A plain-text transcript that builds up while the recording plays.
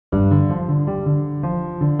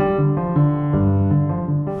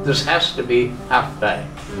This has to be half day.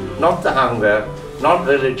 Not the hunger, not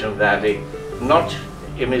Village and Valley, not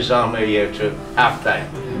Imizama year to half day.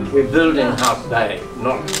 We're building half day,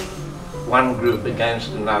 not one group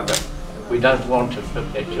against another. We don't want to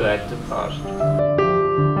perpetuate the past.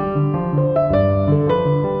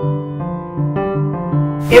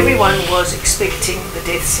 Everyone was expecting the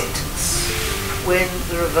death sentence when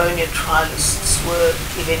the Rivonia trialists were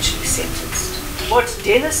eventually sentenced. What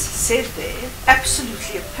Denis said there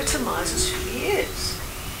absolutely epitomises who he is.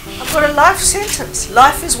 I've got a life sentence.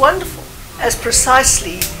 Life is wonderful, as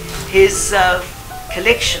precisely his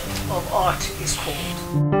collection of art is called.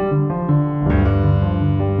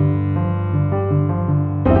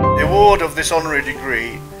 The award of this honorary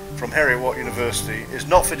degree from Heriot-Watt University is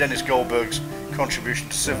not for Denis Goldberg's contribution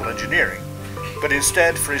to civil engineering, but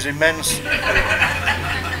instead for his immense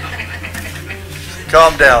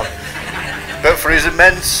calm down, but for his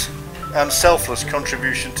immense and selfless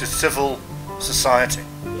contribution to civil society.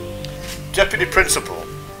 Deputy Principal,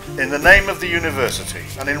 in the name of the university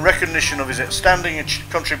and in recognition of his outstanding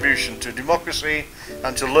contribution to democracy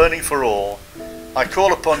and to learning for all, I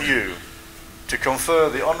call upon you to confer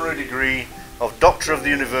the honorary degree of Doctor of the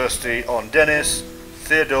University on Denis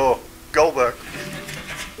Theodore Goldberg.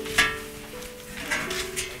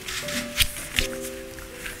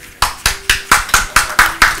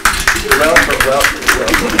 Welcome.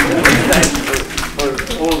 Thanks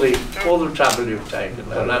for all the trouble you've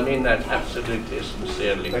taken, and I mean that absolutely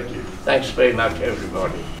sincerely. Thank you. Thanks very much,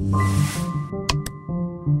 everybody.